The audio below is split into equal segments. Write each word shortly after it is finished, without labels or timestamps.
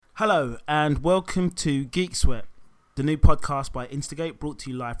Hello and welcome to Geek Sweat, the new podcast by Instigate, brought to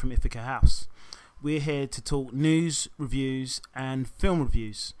you live from Ithaca House. We're here to talk news, reviews and film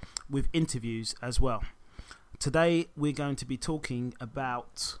reviews with interviews as well. Today we're going to be talking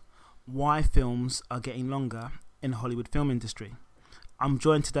about why films are getting longer in the Hollywood film industry. I'm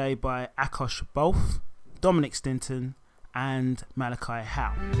joined today by Akosh Bolf, Dominic Stinton and Malachi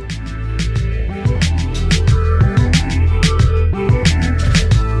Howe.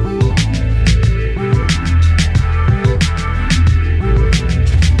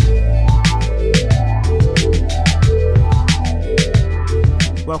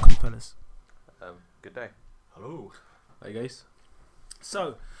 Welcome, fellas. Good day. Hello. Hey, guys.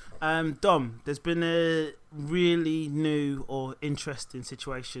 So, Dom, there's been a really new or interesting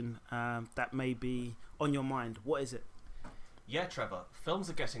situation that may be on your mind. What is it? Yeah, Trevor, films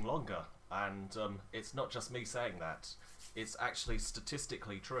are getting longer, and it's not just me saying that. It's actually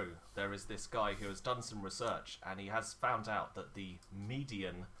statistically true. There is this guy who has done some research, and he has found out that the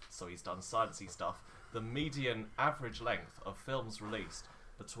median, so he's done sciencey stuff, the median average length of films released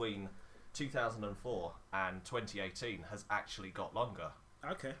between 2004 and 2018 has actually got longer.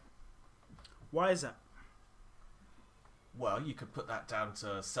 Okay. Why is that? Well, you could put that down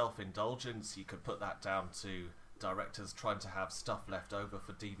to self-indulgence, you could put that down to directors trying to have stuff left over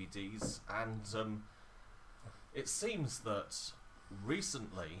for DVDs, and it seems that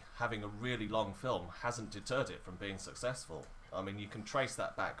recently having a really long film hasn't deterred it from being successful. I mean, you can trace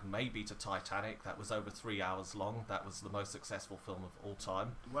that back maybe to Titanic. That was over 3 hours long. That was the most successful film of all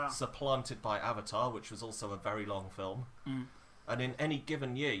time. Wow. Supplanted by Avatar, which was also a very long film. And in any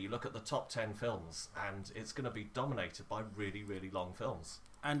given year, you look at the top 10 films, and it's going to be dominated by really, really long films.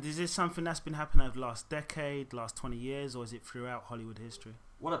 And is this something that's been happening over the last decade, last 20 years, or is it throughout Hollywood history?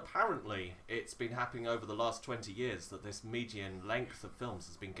 Well, apparently, it's been happening over the last 20 years that this median length of films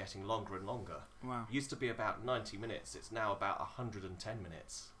has been getting longer and longer. Wow. It used to be about 90 minutes. It's now about 110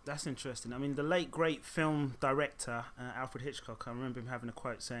 minutes. That's interesting. I mean, the late, great film director, Alfred Hitchcock, I remember him having a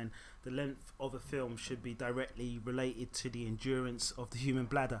quote saying, the length of a film should be directly related to the endurance of the human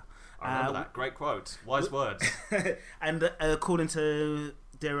bladder. I remember that. Great quote. Wise words. And according to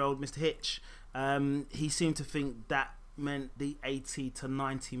dear old Mr. Hitch, he seemed to think that meant the 80 to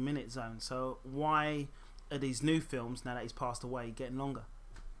 90 minute zone. So why are these new films, now that he's passed away, getting longer?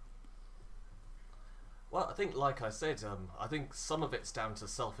 Well, I think, like I said, I think some of it's down to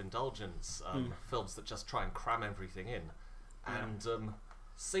self-indulgence, films that just try and cram everything in. And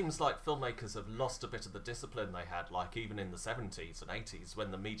seems like filmmakers have lost a bit of the discipline they had, like even in the 70s and 80s, when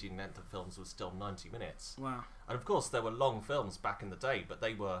the median length of films was still 90 minutes. Wow. And of course, there were long films back in the day, but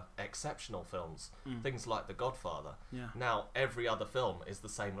they were exceptional films. Things like The Godfather. Yeah. Now, every other film is the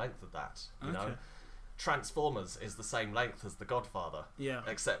same length of that, you know? Transformers is the same length as The Godfather. Yeah.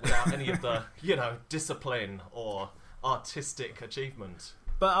 Except without any of the, discipline or artistic achievement.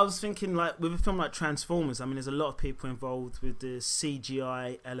 But I was thinking, like, with a film like Transformers, I mean, there's a lot of people involved with the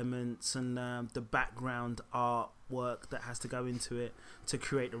CGI elements and the background artwork that has to go into it to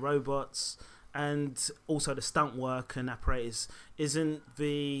create the robots, and also the stunt work and apparatus. Isn't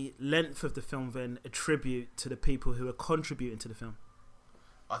the length of the film then a tribute to the people who are contributing to the film?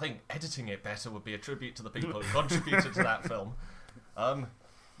 I think editing it better would be a tribute to the people who contributed to that film.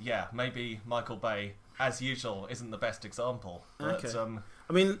 Yeah, maybe Michael Bay, as usual, isn't the best example. But, okay.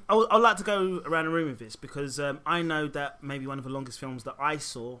 I mean, I'd like to go around the room with this because I know that maybe one of the longest films that I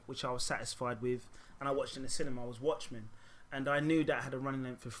saw, which I was satisfied with, and I watched in the cinema, was Watchmen. And I knew that had a running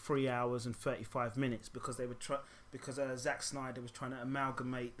length of 3 hours and 35 minutes because they were Zack Snyder was trying to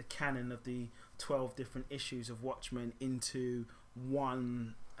amalgamate the canon of the 12 different issues of Watchmen into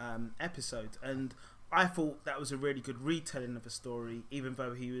one episode. And I thought that was a really good retelling of a story, even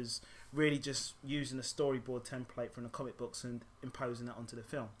though he was really just using a storyboard template from the comic books and imposing that onto the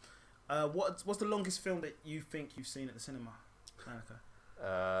film. What's the longest film that you think you've seen at the cinema, Monica?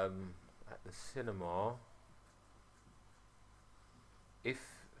 At the cinema, if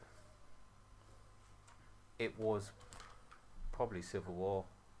it was probably Civil War,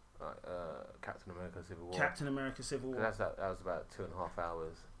 Captain America Civil War. Captain America Civil War. That was about 2.5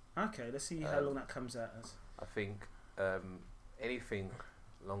 hours. Okay, let's see how long that comes out as. I think anything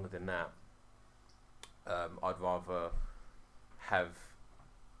longer than that, I'd rather have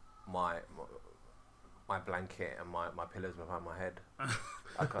my blanket and my pillows behind my head.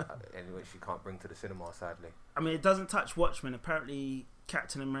 In which you can't bring to the cinema, sadly. I mean, it doesn't touch Watchmen. Apparently,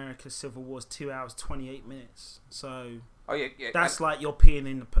 Captain America Civil War is 2 hours 28 minutes. So that's like you're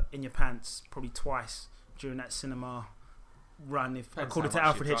peeing in your pants probably twice during that cinema run, if according to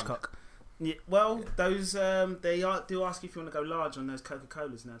Alfred Hitchcock. Yeah, well, those do ask you if you want to go large on those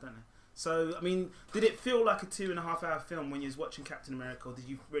Coca-Colas now, don't they? So, I mean, did it feel like a 2.5 hour film when you was watching Captain America, or did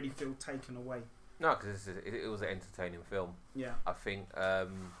you really feel taken away? No, because it was an entertaining film. Yeah. I think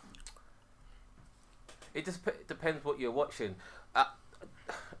it just depends what you're watching.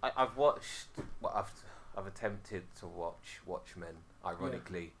 I've watched. Well, I've attempted to watch Watchmen.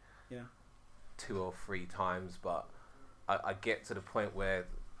 Ironically, Yeah. 2 or 3 times, but I get to the point where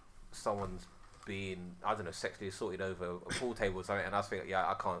someone's being, I don't know, sexually assaulted over a pool table or something, and I was thinking, yeah,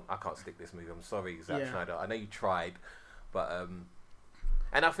 I can't stick this movie. I'm sorry, Zack Snyder. I know you tried, but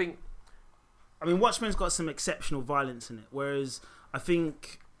and I think, I mean, Watchmen's got some exceptional violence in it, whereas I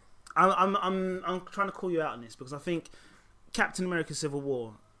think I'm trying to call you out on this because I think Captain America: Civil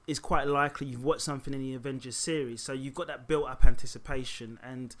War is quite likely you've watched something in the Avengers series, so you've got that built-up anticipation,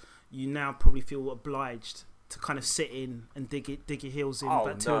 and you now probably feel obliged to kind of sit in and dig your heels in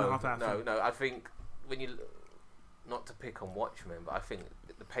that 2.5 hour film. No, I think when you, not to pick on Watchmen, but I think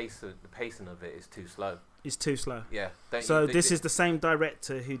the pacing of it is too slow. It's too slow. Yeah. So this is the same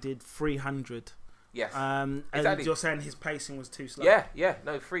director who did 300. Yes. And exactly. you're saying his pacing was too slow. Yeah.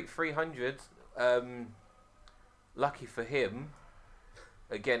 No, 300. Lucky for him.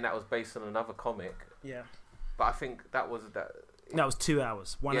 Again, that was based on another comic. Yeah. But I think that was 2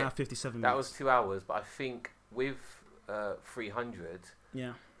 hours. 1 hour 57 minutes. That was 2 hours. But I think with 300,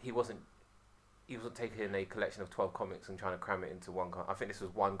 he wasn't taking a collection of 12 comics and trying to cram it into one. I think this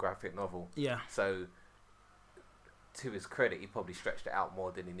was one graphic novel. Yeah. So, to his credit, he probably stretched it out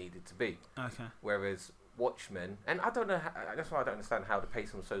more than he needed to be. Okay. Whereas Watchmen, and I don't know, that's why I don't understand how the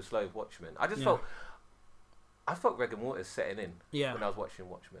pacing was so slow with Watchmen. I just felt rigor mortis setting in when I was watching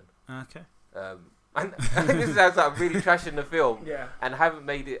Watchmen. Okay. And this sounds like I'm really trashing the film. Yeah. And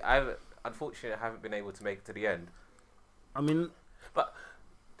unfortunately, I haven't been able to make it to the end. I mean, but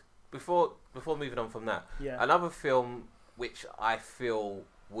before moving on from that, another film which I feel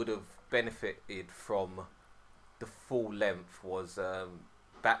would have benefited from the full length was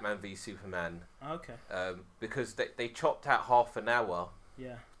Batman v Superman. Okay. Because they chopped out half an hour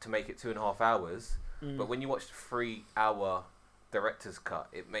to make it 2.5 hours. But when you watch the 3 hour director's cut,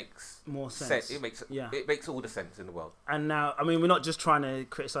 it makes more sense. It makes all the sense in the world. And now, I mean, we're not just trying to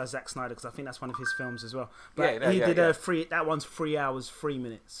criticize Zack Snyder because I think that's one of his films as well. But that one's 3 hours 3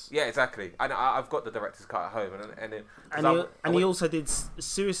 minutes. Yeah, exactly. And I've got the director's cut at home, and he also did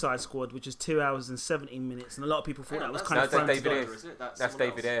Suicide Squad, which is 2 hours and 17 minutes, and a lot of people thought that was kind of fun. That's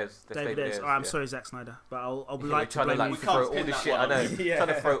David Ayers. David Ayers. Oh, I'm sorry, Zack Snyder, but I'll like to blame you. Throw all this shit. I know. Trying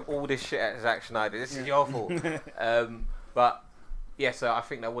to throw all this shit at Zack Snyder. This is your fault. But yeah, so I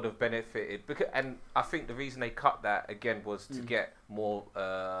think that would have benefited and I think the reason they cut that again was to get more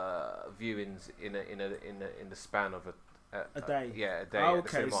viewings in the span of a day. Yeah, a day. Oh, at the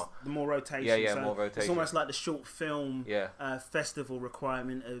okay, cinema. the more rotation. Yeah, so more rotation. It's almost like the short film festival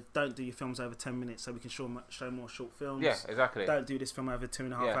requirement of don't do your films over 10 minutes so we can show more short films. Yeah, exactly. Don't do this film over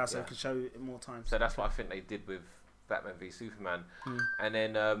 2.5 hours so we can show it more times. So that's what I think they did with Batman v Superman, and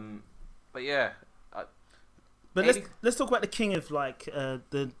then but yeah. But let's talk about the king of like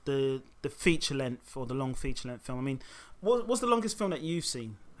the feature length or the long feature length film. I mean, what's the longest film that you've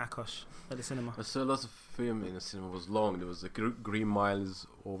seen, Akash, at the cinema? I saw lots of film in the cinema. Was long. There was the Green Mile is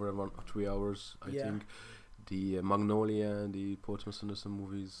over 3 hours. I think the Magnolia and the Paul Thomas Anderson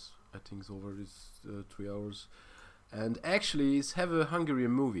movies I think is over 3 hours. And actually, it's have a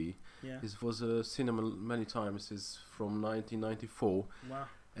Hungarian movie. Yeah. This was a cinema many times. It's from 1994. Wow.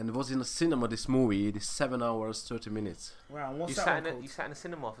 And it was in a cinema, this movie. It is 7 hours, 30 minutes. Wow, and what's you that sat one called? You sat in a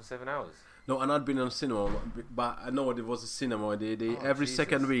cinema for 7 hours? No, I've not been in a cinema, but I know it was a cinema. They every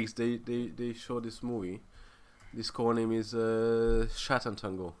second week they show this movie. This core name is Shatan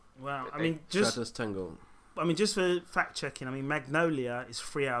Tango. Wow, Shata's Tango. I mean, just for fact checking, I mean, Magnolia is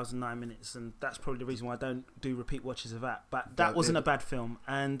 3 hours and 9 minutes, and that's probably the reason why I don't do repeat watches of that. But that wasn't a bad film,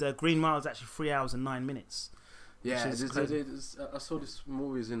 and Green Mile is actually 3 hours and 9 minutes. Yeah, I saw this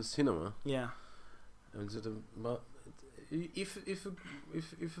movies in cinema. Yeah. But if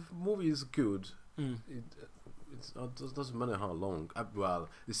a movie is good, it doesn't matter how long. Well,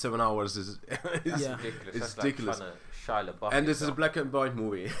 the 7 hours is ridiculous. It's ridiculous. Like Shia LaBeouf and this is a black and white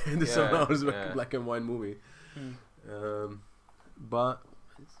movie. The 7 hours is a black and white movie. But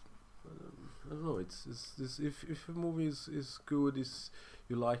I don't know. It's if a movie is good,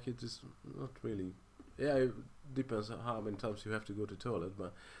 you like it. It's not really. Yeah, it depends on how many times you have to go to the toilet,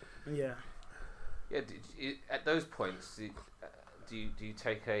 but yeah. At those points, do you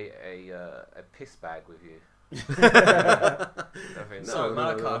take a piss bag with you? Definitely So, not.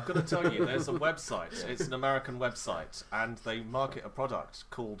 Malika, I've got to tell you, there's a website. It's an American website, and they market a product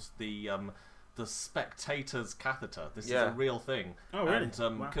called the Spectator's Catheter. This is Yeah. a real thing. Oh, really?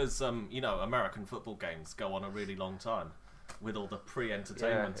 And Wow. because you know, American football games go on a really long time with all the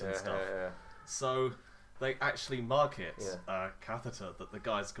pre-entertainment and stuff. So they actually market a catheter that the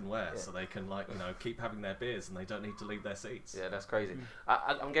guys can wear, so they can, like, you know, keep having their beers and they don't need to leave their seats. Yeah, that's crazy.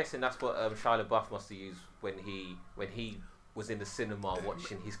 I'm guessing that's what Shia LaBeouf must have used when he was in the cinema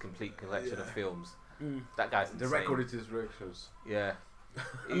watching his complete collection of films. That guy's The insane. recorded his reactions. Yeah.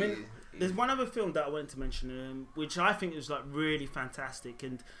 I mean, there's one other film that I wanted to mention, which I think is like really fantastic,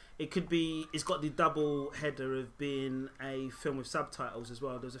 and it's got the double header of being a film with subtitles as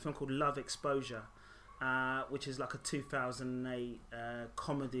well. There's a film called Love Exposure, which is like a 2008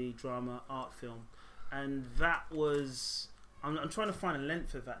 comedy drama art film, and that was I'm trying to find a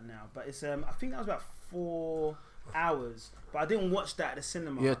length of that now, but it's I think that was about 4 hours, but I didn't watch that at the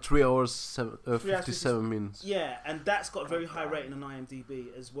cinema. Yeah, 3 hours, 3 hours, 57 minutes. Yeah, and that's got a very high rating on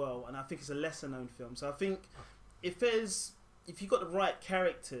IMDb as well, and I think it's a lesser known film. So I think if you've got the right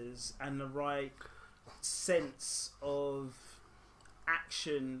characters and the right sense of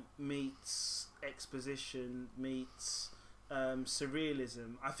action meets exposition meets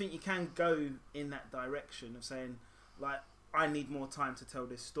surrealism, I think you can go in that direction of saying, like, I need more time to tell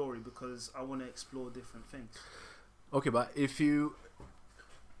this story because I want to explore different things. Okay, but if you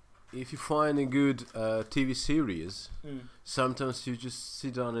find a good TV series, sometimes you just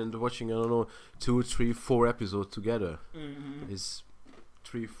sit down and watching, I don't know, 2, 3, 4 episodes together. It's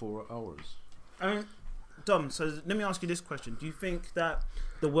 3-4 hours. I mean, Dom, so let me ask you this question. Do you think that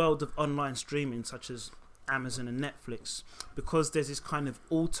the world of online streaming, such as Amazon and Netflix, because there's this kind of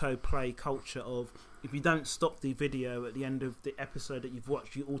autoplay culture of, if you don't stop the video at the end of the episode that you've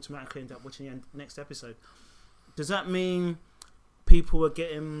watched, you automatically end up watching the next episode. Does that mean people are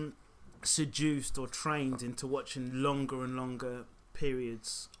getting seduced or trained into watching longer and longer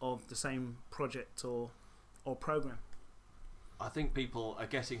periods of the same project or program? I think people are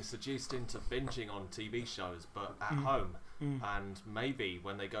getting seduced into binging on TV shows, but at home. And maybe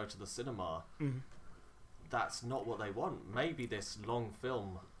when they go to the cinema, that's not what they want. Maybe this long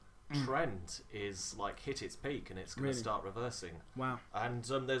film trend is like hit its peak and it's going to start reversing. Wow. And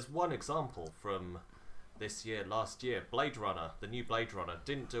there's one example from last year, Blade Runner, the new Blade Runner,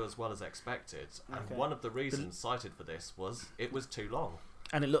 didn't do as well as expected. And one of the reasons cited for this was it was too long.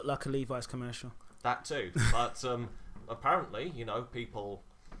 And it looked like a Levi's commercial. That too. But apparently, you know, people,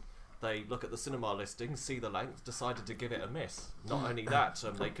 they look at the cinema listing, see the length, decided to give it a miss. Not only that,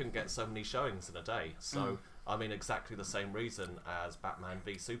 they couldn't get so many showings in a day. So, I mean, exactly the same reason as Batman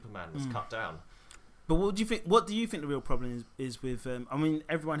v Superman was cut down. But what do you think? What do you think the real problem is with? I mean,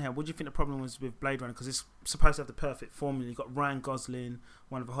 everyone here. What do you think the problem was with Blade Runner? Because it's supposed to have the perfect formula. You got Ryan Gosling,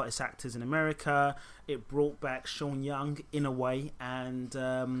 one of the hottest actors in America. It brought back Sean Young in a way, and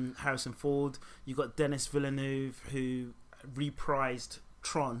Harrison Ford. You got Denis Villeneuve, who reprised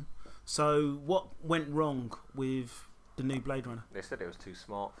Tron. So what went wrong with the new Blade Runner? They said it was too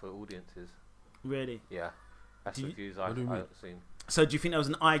smart for audiences. Really? Yeah, that's the views I've seen. So do you think there was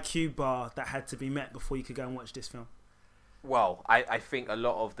an IQ bar that had to be met before you could go and watch this film? Well, I think a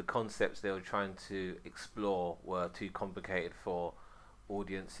lot of the concepts they were trying to explore were too complicated for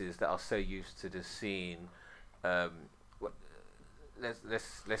audiences that are so used to just seeing.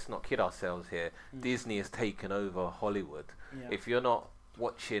 Let's not kid ourselves here. Disney has taken over Hollywood. Yeah. If you're not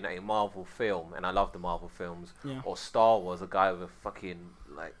watching a Marvel film, and I love the Marvel films, or Star Wars, a guy with a fucking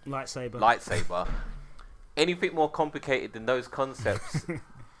like lightsaber. Anything more complicated than those concepts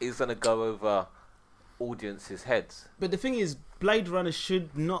is going to go over audiences' heads. But the thing is, Blade Runner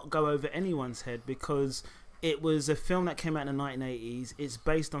should not go over anyone's head because it was a film that came out in the 1980s. It's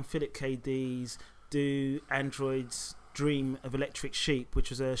based on Philip K. Dick's Do Androids Dream of Electric Sheep, which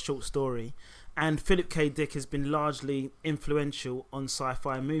was a short story. And Philip K. Dick has been largely influential on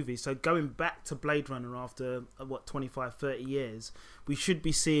sci-fi movies. So going back to Blade Runner after, 25, 30 years, we should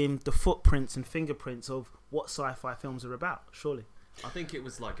be seeing the footprints and fingerprints of what sci-fi films are about, surely. I think it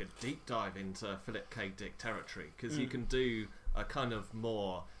was like a deep dive into Philip K. Dick territory, because you can do a kind of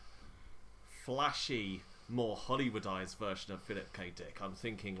more flashy, more Hollywoodized version of Philip K. Dick. I'm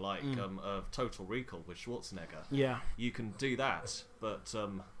thinking like of Total Recall with Schwarzenegger. Yeah. You can do that, but...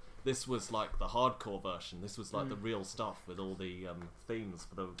 this was like the hardcore version. This was like the real stuff with all the themes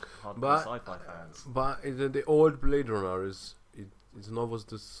for the hardcore sci-fi fans. But the old Blade Runner it's not was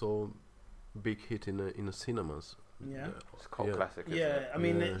just so big hit in the cinemas. Yeah, it's a cult classic. Isn't it? I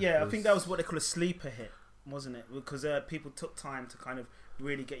mean, I think that was what they call a sleeper hit, wasn't it? Because people took time to kind of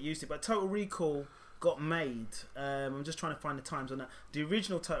really get used to it. But Total Recall got made. I'm just trying to find the times on that. The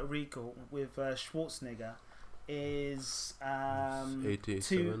original Total Recall with Schwarzenegger is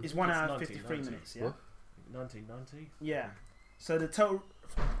 87. is 1 It's hour 1990. 53 minutes. Yeah. What? 1990. Yeah. So the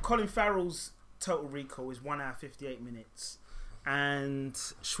Colin Farrell's Total Recall is 1 hour 58 minutes, and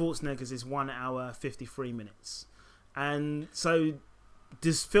Schwarzenegger's is 1 hour 53 minutes. And so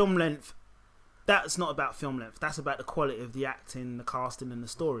this film length, that's not about film length. That's about the quality of the acting, the casting, and the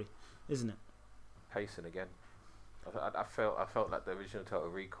story, isn't it? Pacing again. I felt like the original Total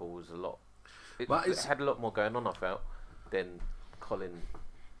Recall was a lot. It Well, it's- had a lot more going on. I felt than Colin.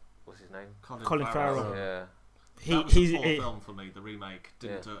 What's his name? Colin Farrell. Yeah. That was a He's poor film for me. The remake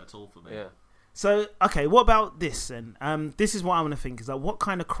didn't do it at all for me. Yeah. So, okay, what about this then? This is what I want to think, is like, what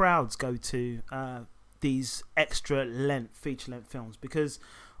kind of crowds go to these extra length, feature length films? Because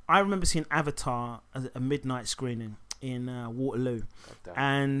I remember seeing Avatar as a midnight screening in Waterloo, Goddamn.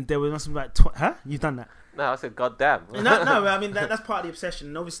 and there was something about you've done that. No, I said goddamn. No, I mean that's part of the obsession.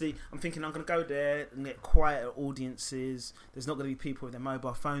 And obviously, I'm thinking I'm going to go there and get quieter audiences. There's not going to be people with their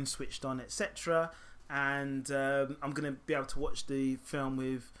mobile phones switched on, etc. And I'm going to be able to watch the film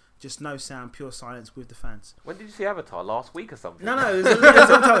with just no sound, pure silence with the fans. When did you see Avatar? Last week or something? No, it was a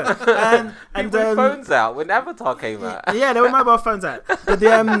long time ago. And People with phones out when Avatar came out. yeah, there were mobile phones out. But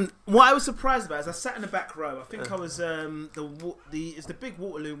what I was surprised about is I sat in the back row. I think I was it's the big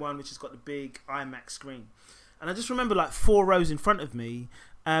Waterloo one, which has got the big IMAX screen. And I just remember like 4 rows in front of me,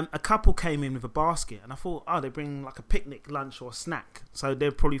 a couple came in with a basket, and I thought, oh, they bring like a picnic lunch or a snack. So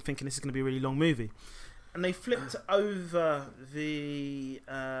they're probably thinking this is going to be a really long movie. And they flipped over the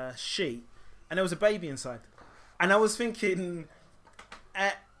sheet, and there was a baby inside. And I was thinking,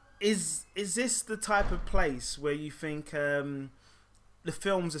 is this the type of place where you think the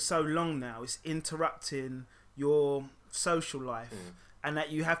films are so long now, it's interrupting your social life, and that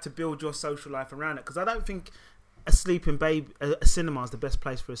you have to build your social life around it? Because I don't think a sleeping baby, a cinema is the best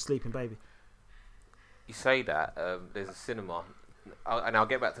place for a sleeping baby. You say that, there's a cinema, and I'll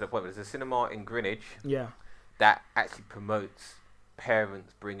get back to the point, but there's a cinema in Greenwich Yeah. that actually promotes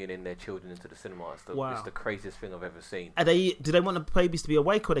parents bringing in their children into the cinema. Wow. It's the craziest thing I've ever seen. Do they want the babies to be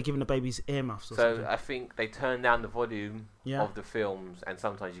awake, or are they giving the babies earmuffs or So something? I think they turn down the volume Yeah. of the films, and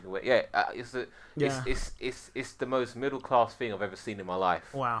sometimes you can wait. Yeah, Yeah. it's the most middle class thing I've ever seen in my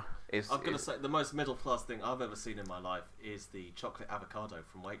life. Wow. I'm going to say the most middle class thing I've ever seen in my life is the chocolate avocado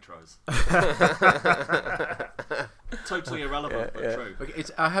from Waitrose. Totally irrelevant, but true. Okay,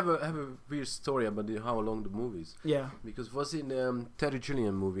 I have a weird story about how long the movie is. Yeah. Because it was in Terry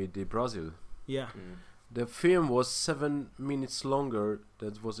Gilliam movie, The Brazil. Yeah. The film was 7 minutes longer.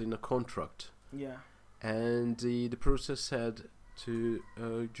 That was in a contract, Yeah. and the producer said to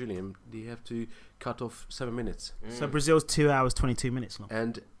Gilliam, they have to cut off 7 minutes, So Brazil's 2 hours 22 minutes long.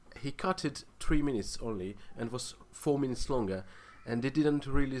 and he cut it 3 minutes only, and was 4 minutes longer. And they didn't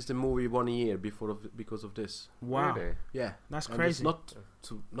release the movie 1 year because of this. Wow. Really? Yeah, That's and crazy.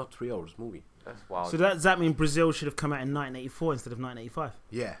 It's not 3 hours movie. That's wild. So does that mean Brazil should have come out in 1984 instead of 1985?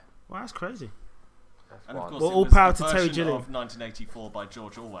 Yeah. Wow, that's crazy. That's And of wild. course, Well, it all was power the to Terry version Gilliam. of 1984 by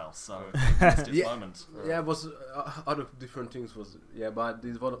George Orwell, so it missed its Yeah. moment. Yeah, it was other different things was but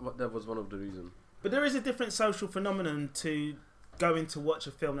that was one of the reasons. But there is a different social phenomenon to going to watch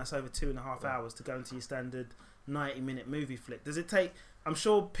a film that's over 2.5 hours to going to your standard 90-minute movie flick. Does it take? I'm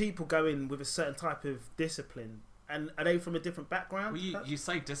sure people go in with a certain type of discipline, and are they from a different background? Well, you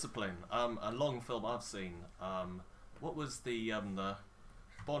say discipline. A long film I've seen. What was the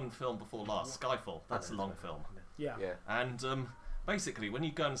Bond film before last? Skyfall. That's a long film. Yeah. Yeah. And basically, when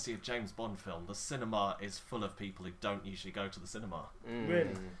you go and see a James Bond film, the cinema is full of people who don't usually go to the cinema.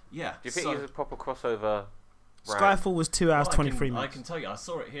 Really? Yeah. Do you think so, it's a proper crossover? Skyfall was 2 hours well, 23 I minutes. can tell you, I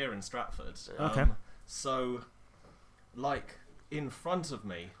saw it here in Stratford. Okay. So, like, in front of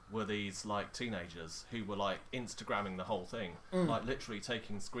me were these, like, teenagers who were, like, Instagramming the whole thing. Like, literally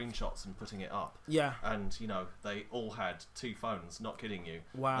taking screenshots and putting it up. Yeah. And, you know, they all had 2 phones, not kidding you.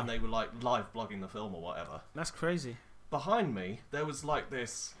 Wow. And they were, like, live blogging the film or whatever. That's crazy. Behind me, there was, like,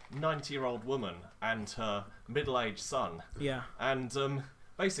 this 90-year-old woman and her middle-aged son. Yeah. And,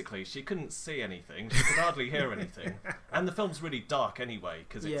 basically, she couldn't see anything. She could hardly hear anything. And the film's really dark anyway,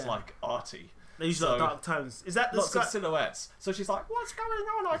 because it's, Yeah. like, arty. They use like dark tones. Is that the Lots of silhouettes. So she's like, what's going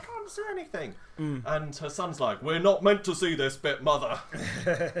on? I can't see anything. And her son's like, we're not meant to see this bit, mother.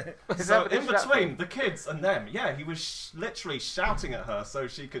 So in between the kids and them, yeah, he was literally shouting at her so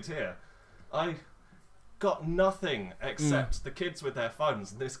she could hear. I got nothing except the kids with their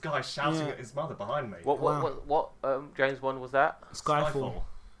phones and this guy shouting at his mother behind me. What James Bond was that? Skyfall.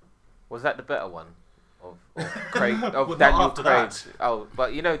 Was that the better one? Craig Well, of not Daniel after Craig. that. Oh,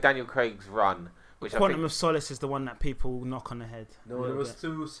 but you know Daniel Craig's run, which I Quantum think of Solace is the one that people knock on the head. a No, little there was bit.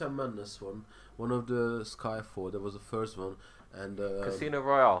 two Sam Mendes one. One of the Skyfall. That was the first one, and Casino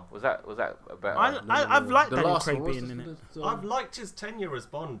Royale was that a better? I've liked the Daniel last Craig one was being in it. I've liked his tenure as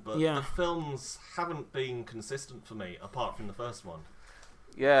Bond, but Yeah. the films haven't been consistent for me, apart from the first one.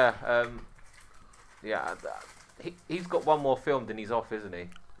 Yeah, he's got one more film, then he's off, isn't he?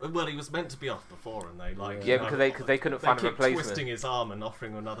 Well, he was meant to be off before, and they like Yeah, because they couldn't find a kept replacement. twisting his arm and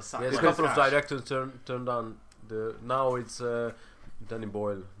offering him another sack. Yes, a couple of directors turned down. Now it's Danny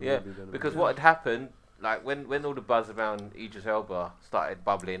Boyle. Yeah, maybe Danny because Boyle. what had happened, like when all the buzz around Idris Elba started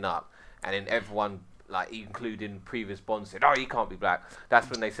bubbling up, and then everyone, like including previous Bond, said, "Oh, he can't be black." That's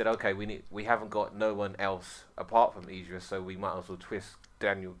when they said, "Okay, we haven't got no one else apart from Idris, so we might as well twist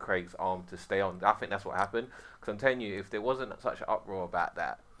Daniel Craig's arm to stay on." I think that's what happened. Because I'm telling you, if there wasn't such an uproar about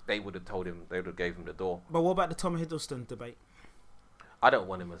that, they would have told him, they would have gave him the door. But what about the Tom Hiddleston debate? I don't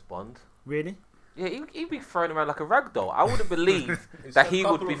want him as Bond. Really? Yeah, he'd be thrown around like a rag doll. I wouldn't believe It's that a he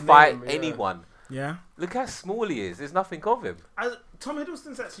would couple be of fighting names, yeah. anyone. Yeah. Look how small he is. There's nothing of him. Tom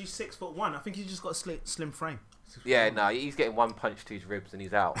Hiddleston's actually 6'1". I think he's just got a slim frame. Yeah, no, he's getting one punch to his ribs and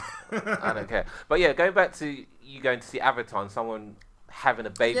he's out. I don't care. But yeah, going back to you going to see Avatar and someone having a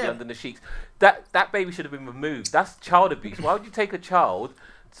baby Yeah. under the sheets, that baby should have been removed. That's child abuse. Why would you take a child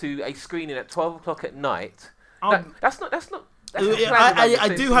to a screening at 12 o'clock at night? That's not.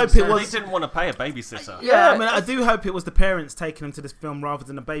 I do hope it was. They didn't want to pay a babysitter. Yeah, I mean, I do hope it was the parents taking him to this film rather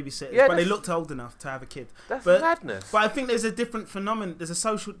than the babysitters. Yeah, but they that's- looked old enough to have a kid. That's But- madness. But I think there's a different phenomenon. There's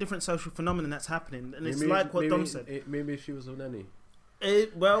a different social phenomenon that's happening, and it's like what Dom said. Maybe she was a nanny.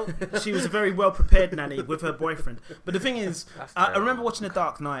 Well, she was a very well prepared nanny with her boyfriend. But the thing is, That's I terrible. remember watching The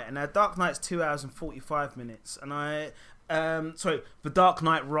Dark Knight, and Dark Knight's 2 hours and 45 minutes, and The Dark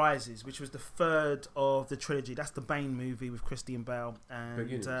Knight Rises, which was the third of the trilogy. That's the Bane movie with Christian Bale and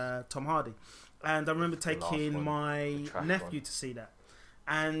Beginnings. Tom Hardy. And I remember last taking one, my the trash nephew one. to see that.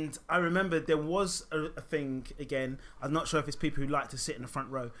 And I remember there was a thing, again, I'm not sure if it's people who like to sit in the front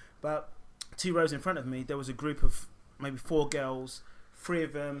row, but 2 rows in front of me, there was a group of maybe 4 girls, 3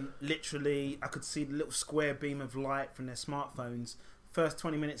 of them, literally, I could see the little square beam of light from their smartphones. First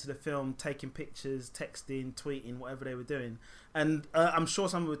 20 minutes of the film, taking pictures, texting, tweeting, whatever they were doing. And I'm sure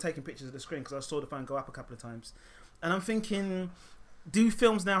some were taking pictures of the screen because I saw the phone go up a couple of times. And I'm thinking, do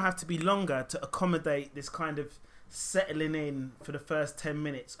films now have to be longer to accommodate this kind of settling in for the first 10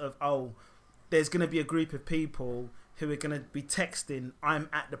 minutes of, oh, there's going to be a group of people who are going to be texting, I'm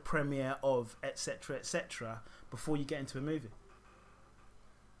at the premiere of, etc., before you get into a movie?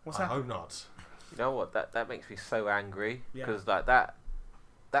 What's I happening? hope not. You know what? That makes me so angry Yeah. because like that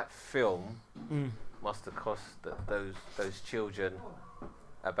film Mm. must have cost those children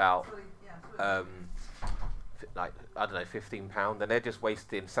about like I don't know £15, and they're just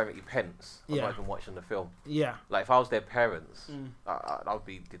wasting 70 pence on Yeah. not even watching the film. Yeah. Like if I was their parents, Mm. I'd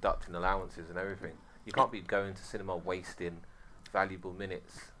be deducting allowances and everything. You can't be going to cinema wasting valuable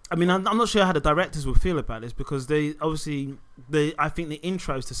minutes. I mean, I'm not sure how the directors will feel about this because they obviously, I think the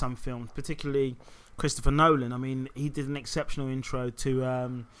intros to some films, particularly Christopher Nolan, I mean, he did an exceptional intro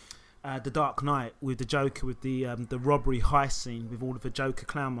to The Dark Knight with the Joker, with the robbery heist scene with all of the Joker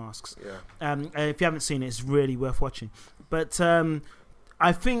clown masks. Yeah. If you haven't seen it, it's really worth watching. But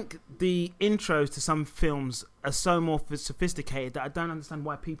I think the intros to some films are so more sophisticated that I don't understand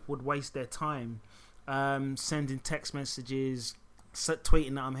why people would waste their time sending text messages,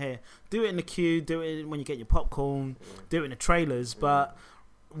 tweeting that I'm here. Do it in the queue, do it when you get your popcorn, do it in the trailers, but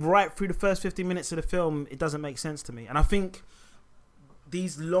right through the first 15 minutes of the film, it doesn't make sense to me. And I think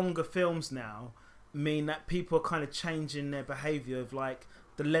these longer films now mean that people are kind of changing their behaviour of like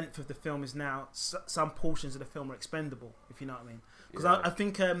the length of the film is now, some portions of the film are expendable, if you know what I mean. Because Yeah. I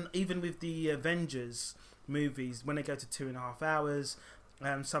think even with the Avengers movies, when they go to 2.5 hours,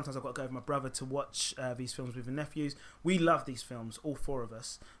 sometimes I've got to go with my brother to watch these films with the nephews. We love these films, all 4 of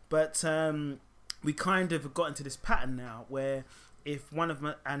us. But we kind of got into this pattern now where if one of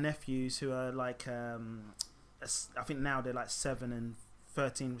our nephews who are like, I think now they're like 7 and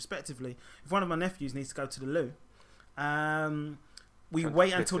 13 respectively, if one of my nephews needs to go to the loo, we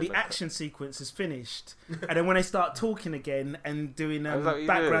wait until the action sequence is finished, and then when they start talking again and doing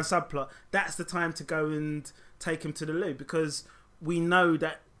background subplot, that's the time to go and take him to the loo, because we know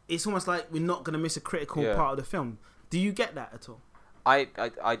that it's almost like we're not going to miss a critical part of the film. Do you get that at all? I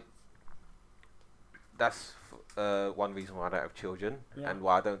that's one reason why I don't have children and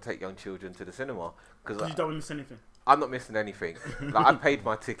why I don't take young children to the cinema, because You don't want to miss anything. I'm not missing anything. Like, I paid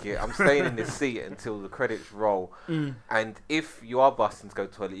my ticket. I'm staying in this seat until the credits roll. And if you are busting to go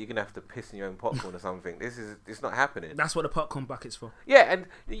to the toilet, you're gonna have to piss in your own popcorn or something. It's not happening. That's what the popcorn bucket's for. Yeah, and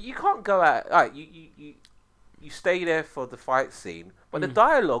you can't go out. Right, you stay there for the fight scene, but the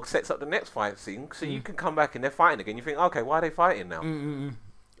dialogue sets up the next fight scene, so you can come back and they're fighting again. You think, okay, why are they fighting now?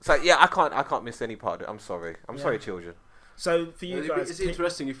 So yeah, I can't miss any part of it. I'm sorry. I'm sorry, children. So for you guys, it's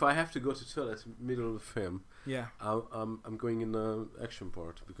interesting. If I have to go to the toilet middle of the film, yeah, I'm going in the action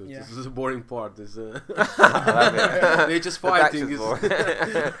part because Yeah. this is a boring part. This They're they're just fighting. Just No,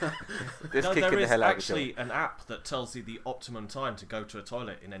 kicking there the is hell out of each actually an app that tells you the optimum time to go to a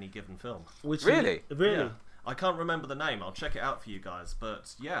toilet in any given film. which Really? really. Yeah. I can't remember the name. I'll check it out for you guys.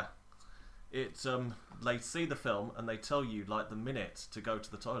 But yeah, it they see the film and they tell you like the minute to go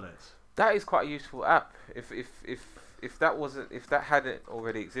to the toilet. That is quite a useful app. If that hadn't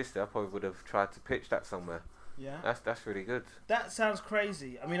already existed, I probably would have tried to pitch that somewhere. Yeah, That's really good. that sounds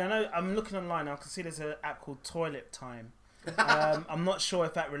crazy. I mean, I know I'm looking online. I can see there's an app called Toilet Time. I'm not sure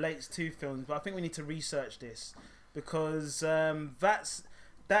if that relates to films, but I think we need to research this because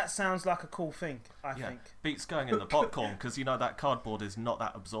that sounds like a cool thing. I think. Beats going in the popcorn because you know that cardboard is not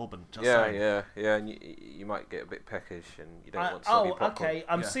that absorbent. Just Yeah, saying. yeah, and you might get a bit peckish, and you don't want Oh, soggy popcorn. okay.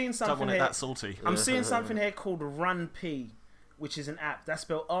 I'm Yeah. seeing Don't something want it here. that salty. I'm seeing something here called Run P, which is an app. That's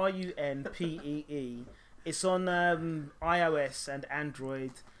spelled RUNPEE. It's on iOS and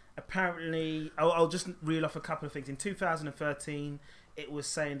Android. Apparently, I'll just reel off a couple of things. In 2013, it was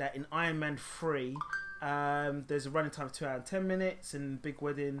saying that in Iron Man 3, there's a running time of 2 hours and 10 minutes. In Big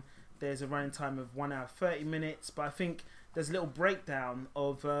Wedding, there's a running time of 1 hour 30 minutes. But I think there's a little breakdown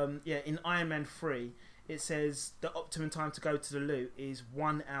of, in Iron Man 3, it says the optimum time to go to the loo is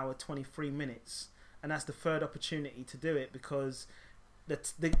 1 hour 23 minutes. And that's the third opportunity to do it because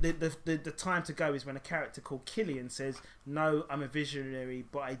the time to go is when a character called Killian says, "No, I'm a visionary,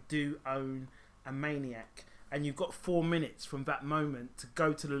 but I do own a maniac." And you've got 4 minutes from that moment to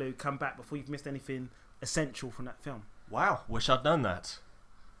go to the loo, come back before you've missed anything essential from that film. Wow, wish I'd known that.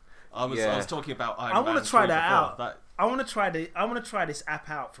 I was talking about Iron I Man. want to try 3 that before. out. I want to try this app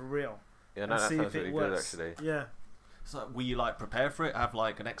out for real. Yeah, and no, that see sounds if it really works. good, actually. Yeah. So, will you like prepare for it? Have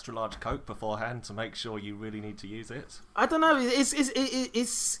like an extra large Coke beforehand to make sure you really need to use it? I don't know.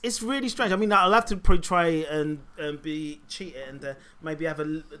 It's really strange. I mean, I'll have to probably try and be cheated and maybe have a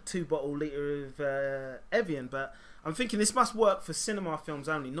 2-bottle liter of Evian. But I'm thinking this must work for cinema films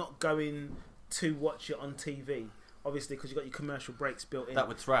only, not going to watch it on TV. Obviously, because you've got your commercial breaks built in. That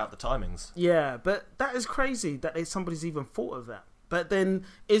would throw out the timings. Yeah, but that is crazy that somebody's even thought of that. But then,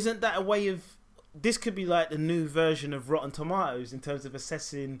 isn't that a way of... This could be like the new version of Rotten Tomatoes in terms of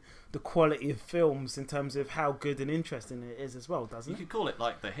assessing the quality of films, in terms of how good and interesting it is as well, doesn't You it? could call it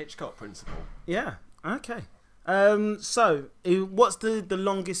like the Hitchcock principle. Yeah, okay. So, what's the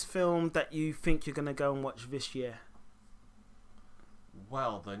longest film that you think you're going to go and watch this year?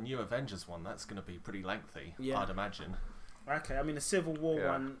 Well, the new Avengers one, that's going to be pretty lengthy, Yeah. I'd imagine. Okay, I mean, the Civil War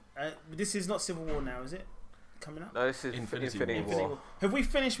one... this is not Civil War now, is it? Coming up? No, this is Infinity Infinity War. War. Have we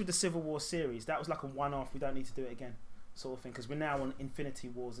finished with the Civil War series? That was like a one-off. We don't need to do it again, sort of thing. Because we're now on Infinity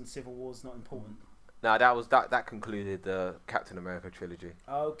Wars, and Civil War's not important. No, that concluded the Captain America trilogy.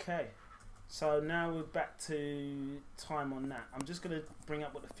 Okay, so now we're back to time on that. I'm just gonna bring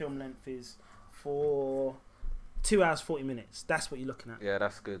up what the film length is for 2 hours 40 minutes. That's what you're looking at. Yeah,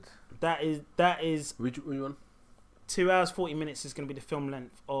 that's good. That is Which one? 2 hours 40 minutes is going to be the film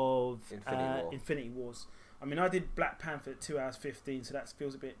length of Infinity War. Infinity Wars. I mean, I did Black Panther at 2 hours 15, so that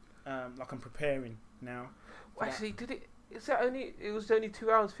feels a bit like I'm preparing now. Well, actually, did it? Is that only? It was only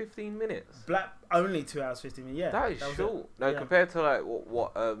 2 hours 15 minutes. Black only 2 hours 15 minutes. Yeah, That is was short. it. No, Yeah. compared to like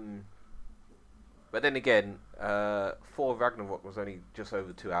what. But then again, Thor Ragnarok was only just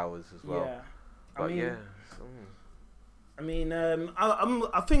over 2 hours as well. Yeah, But I mean, yeah.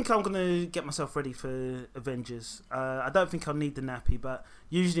 I think I'm gonna get myself ready for Avengers. I don't think I'll need the nappy, but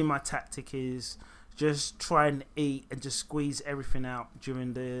usually my tactic is just try and eat and just squeeze everything out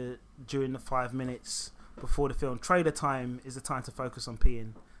during the 5 minutes before the film. Trailer time is the time to focus on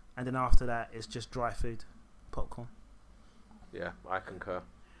peeing, and then after that it's just dry food, popcorn. Yeah, I concur.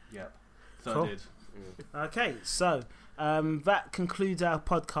 Yep. So Cool. I did. Okay, so that concludes our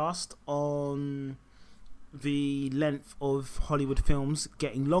podcast on the length of Hollywood films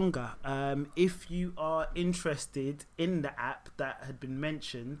getting longer. If you are interested in the app that had been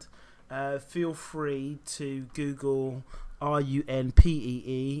mentioned, feel free to Google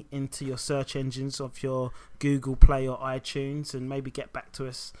RUNPEE into your search engines of your Google Play or iTunes, and maybe get back to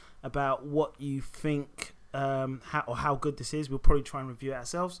us about what you think, how good this is. We'll probably try and review it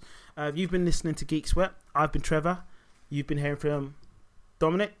ourselves. You've been listening to Geek Sweat. I've been Trevor. You've been hearing from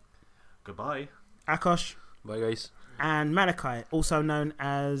Dominic, Goodbye. Akash, Bye, guys. and Malachi, also known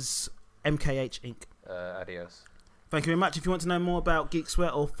as MKH Inc. Adios. Thank you very much. If you want to know more about Geek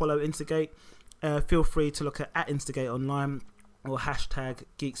Sweat or follow Instigate, feel free to look at Instigate online or hashtag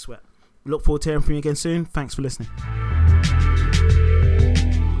Geek Sweat. Look forward to hearing from you again soon. Thanks for listening.